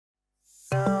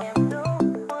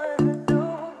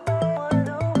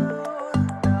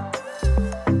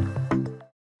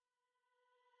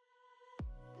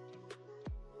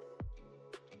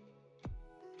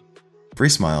Free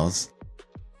Smiles.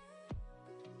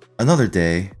 Another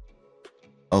day,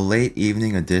 a late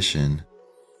evening edition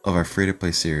of our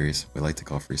free-to-play series we like to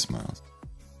call Free Smiles.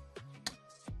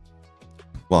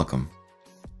 Welcome.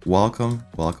 Welcome,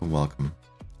 welcome, welcome.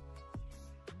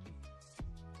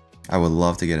 I would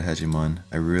love to get a Hegemon.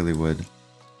 I really would.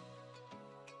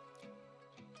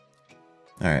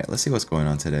 Alright, let's see what's going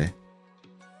on today.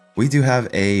 We do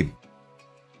have a...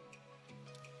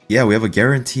 Yeah, we have a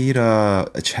guaranteed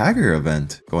a Chaagur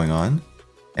event going on.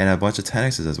 And a bunch of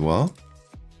 10x's as well.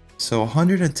 So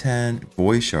 110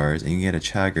 Void Shards and you can get a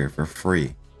Chaagur for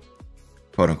free.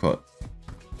 Quote unquote.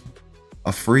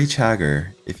 A free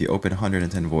Chaagur if you open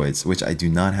 110 Voids, which I do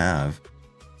not have.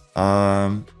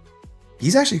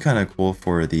 He's actually kind of cool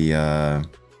for the,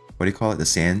 what do you call it? The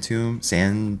Sand Tomb?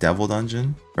 Sand Devil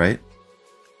Dungeon, right?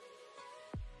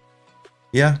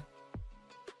 Yeah.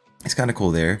 It's kind of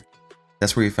cool there.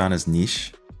 That's where he found his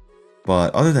niche.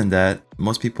 But other than that,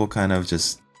 most people kind of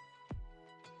just...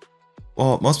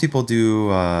 Well, most people do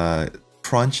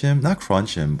crunch him. Not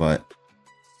crunch him, but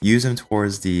use him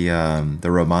towards the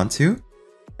Romantu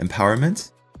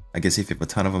empowerment. I guess if you have a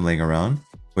ton of them laying around,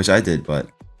 which I did, but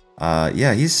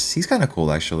yeah, he's kind of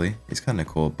cool actually. He's kind of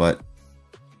cool, but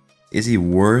is he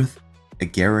worth a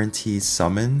guaranteed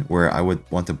summon where I would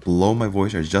want to blow my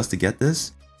Void Shards just to get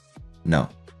this? No,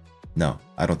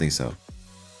 I don't think so.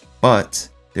 But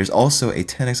there's also a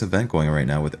 10x event going on right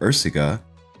now with Ursiga,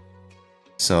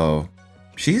 so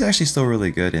she's actually still really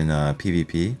good in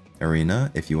PvP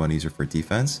arena if you want to use her for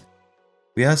defense.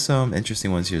 We have some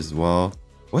interesting ones here as well.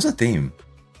 What's the theme?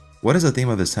 What is the theme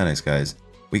of this 10x, guys?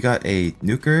 We got a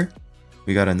nuker,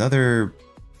 we got another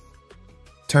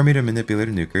Terminator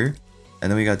Manipulator nuker,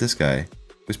 and then we got this guy,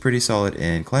 who's pretty solid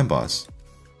in Clan Boss.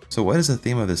 So what is the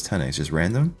theme of this 10x? Just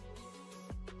random?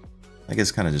 I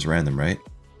guess kind of just random, right?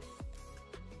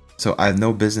 So I have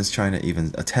no business trying to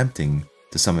even attempting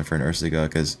to summon for an Ursiga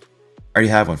because I already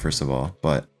have one first of all,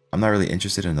 but I'm not really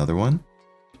interested in another one.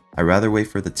 I'd rather wait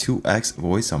for the 2x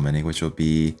voice summoning, which will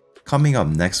be coming up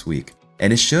next week.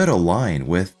 And it should align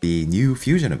with the new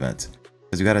fusion event,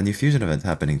 because we got a new fusion event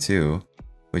happening too,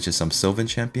 which is some Sylvan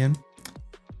Champion.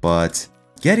 But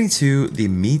getting to the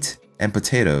meat and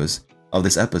potatoes of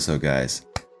this episode, guys.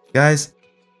 Guys,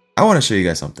 I want to show you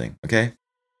guys something, okay?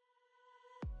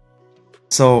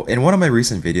 So in one of my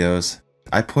recent videos,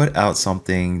 I put out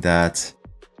something that,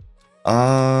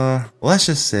 let's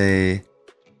just say,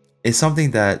 is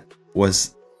something that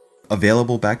was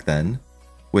available back then,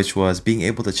 which was being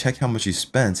able to check how much you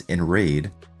spent in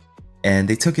raid, and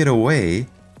they took it away.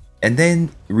 And then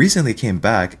recently came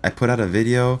back. I put out a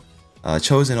video.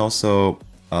 Chosen also,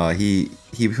 he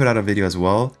put out a video as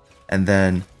well. And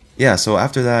then yeah, so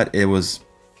after that it was,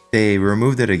 they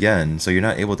removed it again, so you're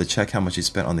not able to check how much you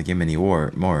spent on the game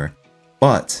anymore.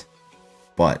 But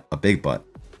a big but,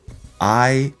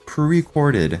 I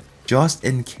pre-recorded just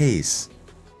in case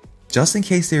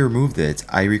they removed it.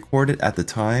 I recorded at the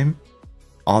time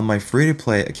on my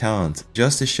free-to-play account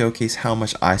just to showcase how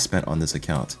much I spent on this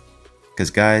account. Because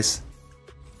guys,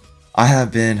 I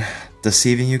have been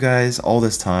deceiving you guys all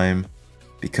this time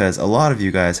because a lot of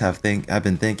you guys have been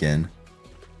thinking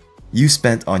you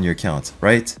spent on your account,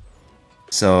 right?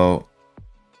 So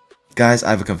guys, I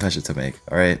have a confession to make,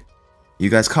 alright? You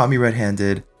guys caught me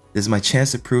red-handed. This is my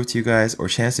chance to prove to you guys, or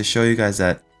chance to show you guys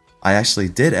that I actually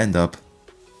did end up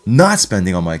not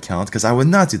spending on my account, because I would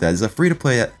not do that. It's a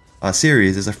free-to-play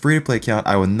series. It's a free-to-play account.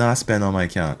 I would not spend on my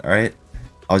account, alright?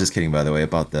 I was just kidding, by the way,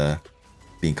 about the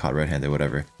being caught red-handed,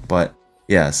 whatever. But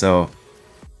yeah, so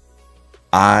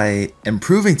I am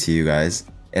proving to you guys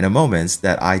in a moment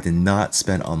that I did not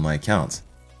spend on my account,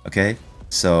 okay?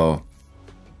 So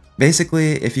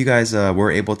basically, if you guys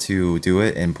were able to do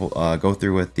it and go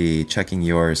through with the checking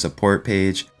your support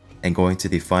page and going to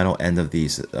the final end of the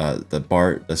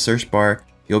search bar,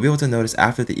 you'll be able to notice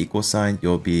after the equal sign,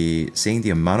 you'll be seeing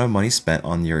the amount of money spent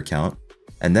on your account,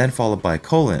 and then followed by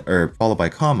colon or followed by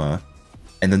comma,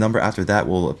 and the number after that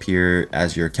will appear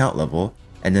as your account level,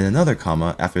 and then another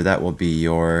comma after that will be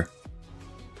your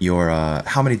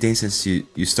how many days since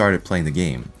you started playing the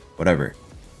game, whatever.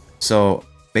 So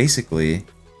basically,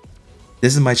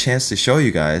 this is my chance to show you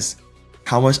guys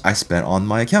how much I spent on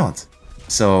my account.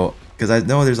 So, because I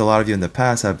know there's a lot of you in the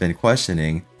past have been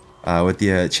questioning with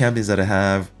the champions that I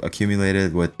have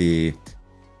accumulated with the...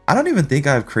 I don't even think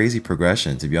I have crazy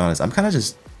progression, to be honest.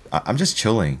 I'm just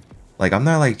chilling. Like, I'm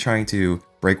not like trying to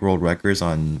break world records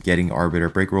on getting Arbiter,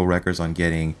 break world records on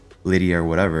getting Lydia or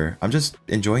whatever. I'm just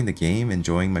enjoying the game,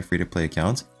 enjoying my free-to-play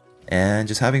account, and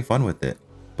just having fun with it.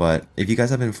 But if you guys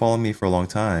have been following me for a long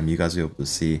time, you guys will be able to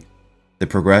see the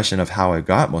progression of how I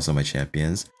got most of my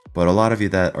champions. but a lot of you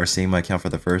that are seeing my account for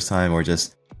the first time or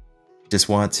just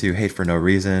want to hate for no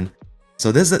reason.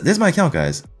 So this is my account,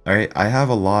 guys. All right, I have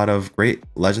a lot of great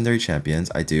legendary champions.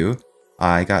 I do.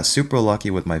 I got super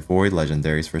lucky with my Void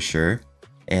legendaries for sure.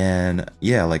 And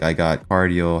yeah, like I got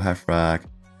Cardio, Hefrak,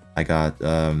 I got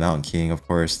Mountain King, of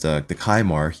course, the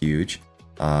Kaimar, huge.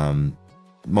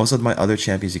 Most of my other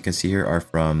champions you can see here are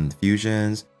from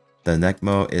fusions. The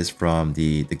Necmo is from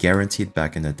the guaranteed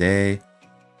back in the day.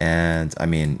 And I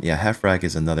mean, yeah, Hefrak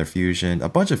is another fusion, a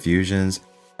bunch of fusions.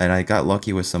 And I got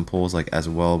lucky with some pulls like as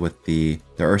well with the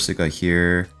Ursica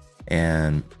here.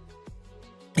 And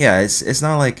yeah, it's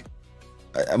not like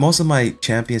most of my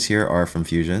champions here are from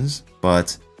fusions,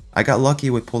 but I got lucky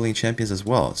with pulling champions as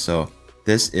well. So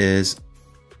this is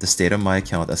the state of my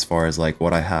account as far as like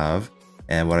what I have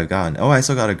and what I've gotten. Oh, I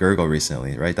still got a Gurgle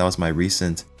recently, right? That was my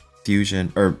recent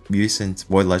fusion or recent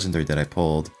Void Legendary that I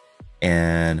pulled.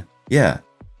 And yeah.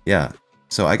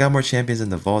 So I got more champions in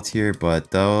the vault here,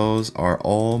 but those are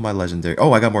all my legendary.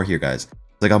 Oh, I got more here, guys.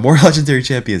 I got more legendary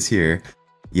champions here.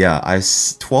 Yeah, I have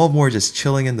 12 more just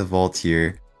chilling in the vault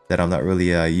here that I'm not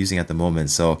really using at the moment.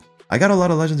 So I got a lot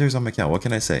of legendaries on my account. What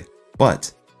can I say?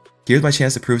 But here's my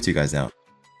chance to prove to you guys now.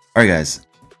 Alright guys,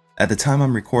 at the time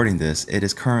I'm recording this, it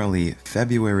is currently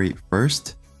February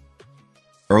 1st,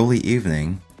 early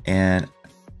evening, and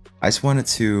I just wanted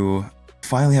to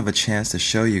finally have a chance to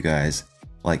show you guys,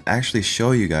 like actually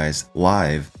show you guys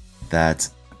live that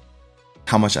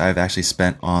how much I've actually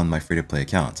spent on my free-to-play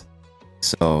account.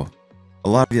 So a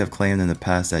lot of you have claimed in the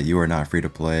past that you are not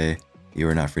free-to-play,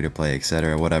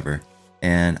 etc., whatever.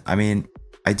 And I mean,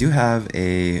 I do have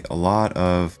a lot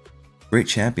of great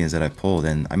champions that I pulled,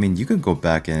 and I mean, you can go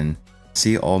back and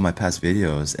see all my past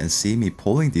videos and see me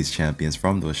pulling these champions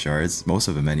from those shards, most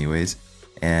of them anyways,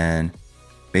 and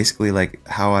basically like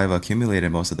how I've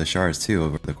accumulated most of the shards too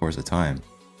over the course of time.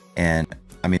 And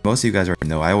I mean, most of you guys already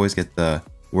know I always get the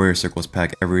Warrior Circles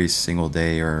pack every single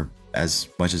day, or as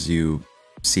much as you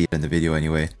see it in the video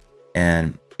anyway.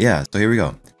 And yeah, so here we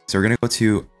go. So we're gonna go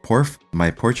to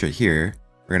my portrait here.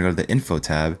 We're gonna go to the info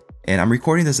tab, and I'm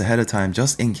recording this ahead of time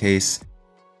just in case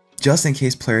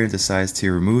player decides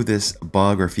to remove this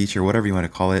bug or feature, whatever you want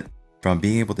to call it, from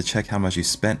being able to check how much you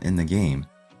spent in the game.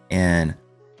 And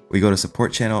we go to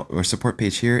support channel or support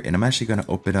page here, and I'm actually gonna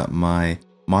open up my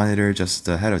monitor just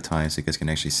ahead of time so you guys can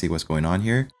actually see what's going on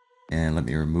here. And let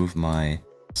me remove my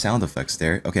sound effects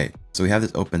there. Okay, so we have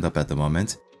this opened up at the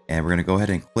moment, and we're gonna go ahead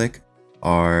and click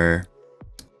our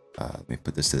let me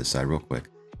put this to the side real quick.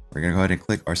 We're gonna go ahead and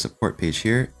click our support page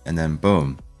here, and then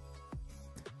boom.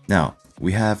 Now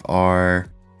we have our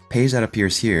page that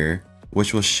appears here,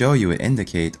 which will show you and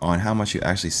indicate on how much you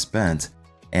actually spent.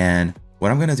 And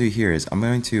what I'm gonna do here is I'm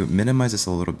going to minimize this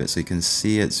a little bit so you can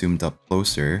see it zoomed up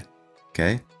closer.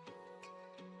 Okay,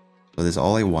 so this is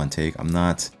all a one take. I'm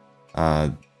not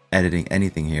editing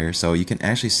anything here, so you can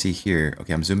actually see here.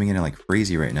 Okay, I'm zooming in like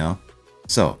crazy right now.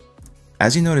 So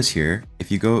as you notice here,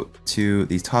 if you go to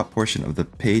the top portion of the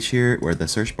page here where the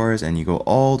search bar is, and you go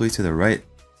all the way to the right,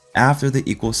 after the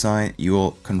equal sign, you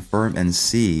will confirm and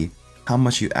see how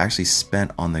much you actually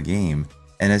spent on the game.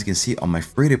 And as you can see on my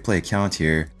free-to-play account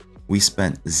here, we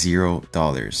spent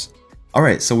 $0.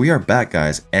 Alright, so we are back,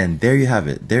 guys, and there you have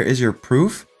it. There is your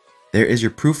proof. There is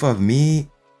your proof of me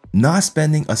not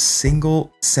spending a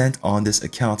single cent on this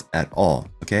account at all,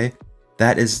 okay?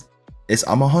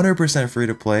 I'm 100% free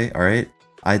to play, alright?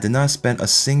 I did not spend a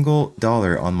single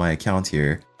dollar on my account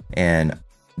here, and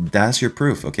that's your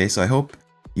proof, okay? So I hope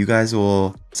you guys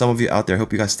will, some of you out there, I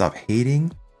hope you guys stop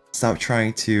hating, stop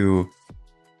trying to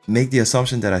make the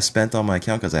assumption that I spent on my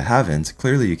account, because I haven't.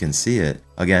 Clearly you can see it.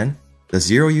 Again, the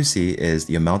zero you see is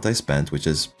the amount I spent, which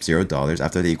is $0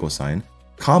 after the equal sign.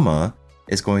 Comma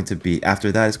is going to be,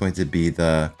 after that is going to be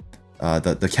the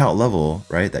count level,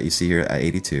 right, that you see here at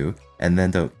 82. And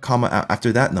then the comma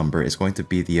after that number is going to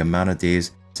be the amount of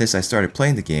days since I started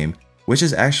playing the game, which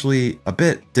is actually a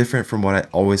bit different from what I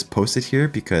always posted here,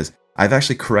 because I've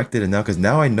actually corrected it now, because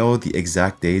now I know the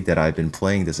exact date that I've been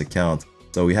playing this account.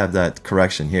 So we have that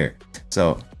correction here.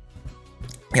 So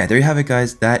yeah, there you have it,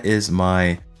 guys. That is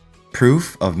my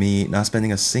proof of me not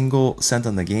spending a single cent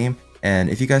on the game. And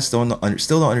if you guys still don't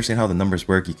understand how the numbers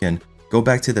work, you can go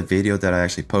back to the video that I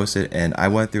actually posted, and I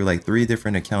went through like 3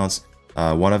 different accounts.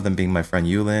 One of them being my friend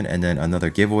Yulin, and then another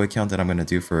giveaway account that I'm going to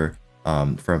do for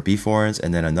B4s,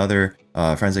 and then another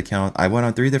friend's account. I went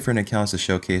on 3 different accounts to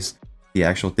showcase the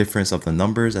actual difference of the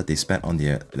numbers that they spent on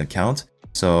the account.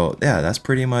 So yeah, that's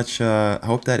pretty much, I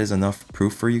hope that is enough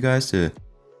proof for you guys to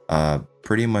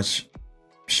pretty much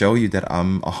show you that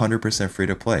I'm 100% free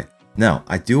to play. Now,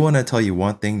 I do want to tell you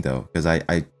one thing though, because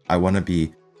I want to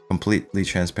be completely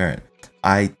transparent.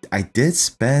 I did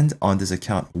spend on this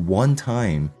account one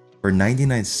time for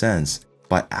 99 cents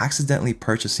by accidentally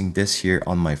purchasing this here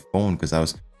on my phone,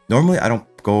 because normally I don't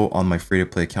go on my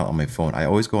free-to-play account on my phone. I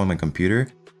always go on my computer,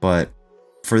 but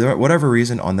for whatever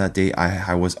reason on that day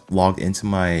I was logged into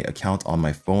my account on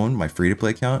my phone, my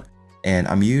free-to-play account, and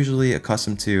I'm usually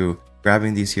accustomed to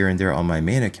grabbing these here and there on my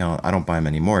main account. I don't buy them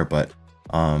anymore, but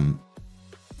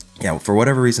yeah, for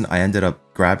whatever reason I ended up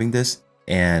grabbing this,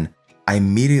 and I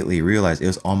immediately realized it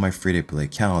was on my free-to-play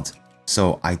account,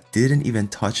 so I didn't even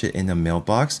touch it in the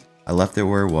mailbox. I left it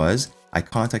where it was. I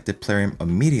contacted Plarium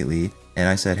immediately and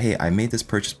I said, hey, I made this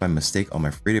purchase by mistake on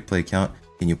my free-to-play account.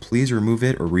 Can you please remove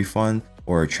it or refund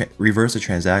or reverse the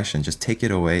transaction? Just take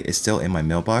it away. It's still in my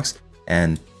mailbox.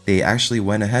 And they actually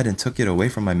went ahead and took it away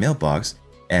from my mailbox,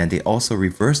 and they also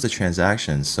reversed the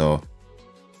transaction. So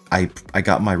I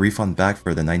got my refund back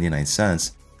for the 99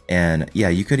 cents. And yeah,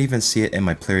 you could even see it in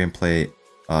my Plarium Play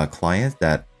client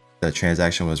that the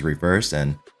transaction was reversed,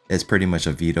 and it's pretty much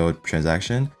a vetoed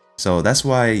transaction. So that's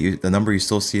why the number you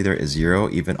still see there is 0,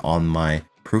 even on my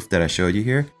proof that I showed you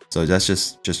here. So that's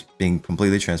just being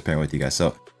completely transparent with you guys.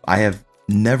 So I have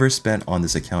never spent on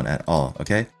this account at all,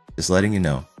 okay? Just letting you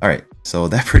know. All right, so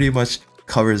that pretty much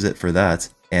covers it for that.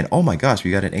 And oh my gosh,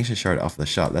 we got an ancient shard off the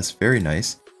shop. That's very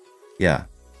nice. Yeah,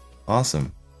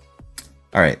 awesome.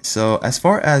 All right, so as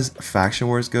far as faction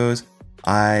wars goes,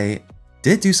 I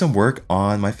did do some work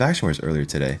on my faction wars earlier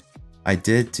today. I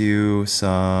did do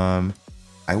some,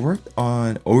 I worked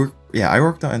on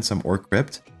some Orc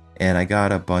Crypt, and I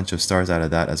got a bunch of stars out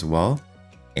of that as well.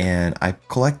 And I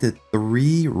collected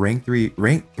 3 rank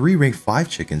 5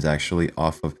 chickens actually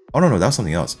off of, oh no, that was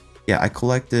something else. Yeah, I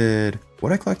collected, what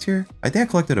did I collect here? I think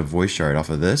I collected a Void Shard off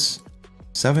of this.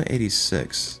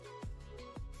 786.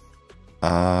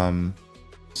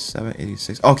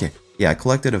 786. Okay, yeah, I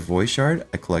collected a Void Shard.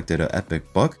 I collected an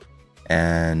Epic Book.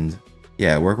 And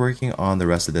yeah, we're working on the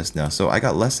rest of this now. So I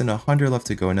got less than 100 left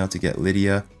to go now to get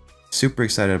Lydia. Super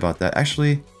excited about that.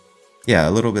 Actually, yeah,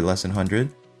 a little bit less than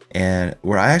 100. And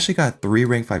where I actually got 3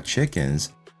 rank 5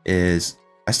 chickens is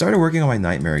I started working on my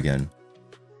Nightmare again.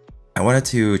 I wanted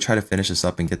to try to finish this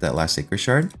up and get that last Sacred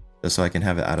Shard, just so I can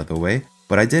have it out of the way.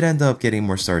 But I did end up getting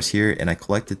more stars here, and I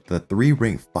collected the 3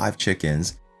 rank 5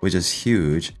 chickens, which is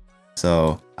huge.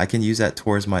 So I can use that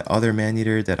towards my other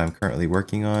man-eater that I'm currently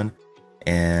working on.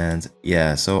 And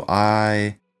yeah, so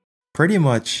I pretty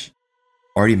much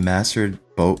already mastered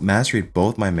both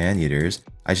my man-eaters.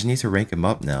 I just need to rank him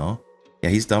up now. Yeah,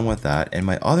 he's done with that. And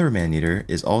my other man-eater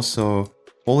is also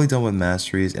fully done with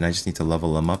masteries, and I just need to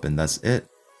level him up, and that's it.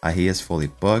 He is fully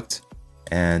booked.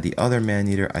 And the other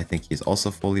man-eater, I think he's also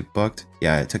fully booked.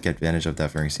 Yeah, I took advantage of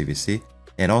that during CVC.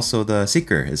 And also the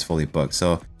Seeker is fully booked.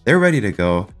 So they're ready to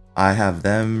go. I have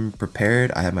them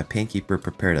prepared. I have my Painkeeper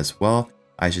prepared as well.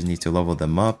 I just need to level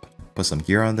them up, put some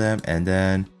gear on them, and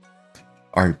then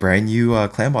our brand new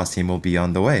clan boss team will be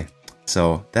on the way.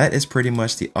 So that is pretty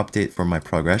much the update for my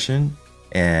progression.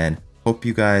 And hope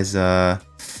you guys, I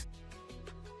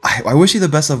wish you the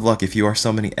best of luck if you are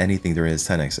summoning anything during this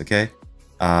 10x, okay?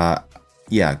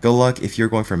 Yeah, good luck if you're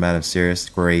going for Madame Sirius,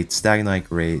 great. Stag Knight,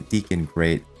 great. Deacon,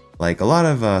 great. Like, a lot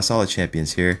of solid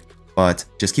champions here. But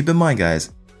just keep in mind,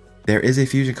 guys, there is a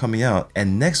fusion coming out,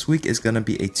 and next week is going to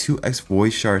be a 2x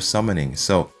Void Shard summoning.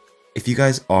 So if you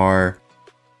guys are,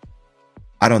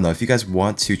 I don't know, if you guys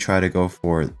want to try to go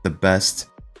for the best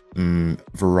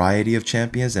variety of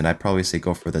champions, then I'd probably say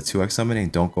go for the 2x summoning.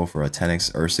 Don't go for a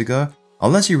 10x Ursiga,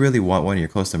 unless you really want one and you're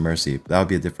close to Mercy. That would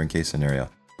be a different case scenario.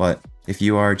 But if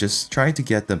you are just trying to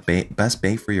get the best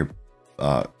bang for your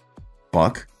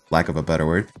buck, lack of a better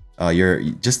word, you're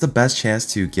just the best chance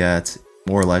to get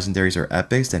more legendaries or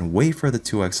epics, then wait for the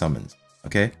 2x summons.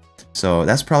 Okay, so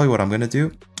that's probably what I'm gonna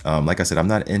do. Like I said, I'm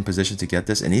not in position to get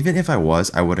this, and even if I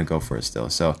was, I wouldn't go for it still.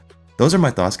 So those are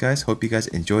my thoughts, guys. Hope you guys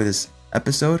enjoy this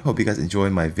episode. Hope you guys enjoy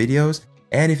my videos,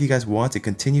 and if you guys want to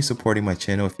continue supporting my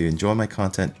channel, if you enjoy my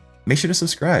content, make sure to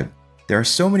subscribe. There are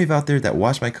so many out there that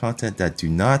watch my content that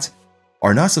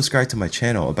are not subscribed to my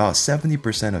channel, about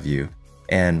 70% of you,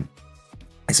 and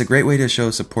it's a great way to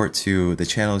show support to the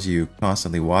channels you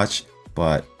constantly watch.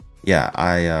 But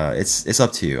yeah, it's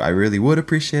up to you. I really would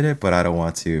appreciate it, but I don't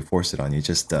want to force it on you.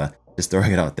 Just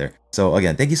throwing it out there. So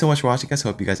again, thank you so much for watching, guys.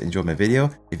 Hope you guys enjoyed my video.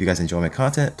 If you guys enjoy my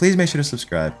content, please make sure to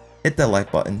subscribe, hit that like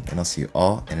button, and I'll see you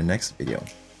all in the next video.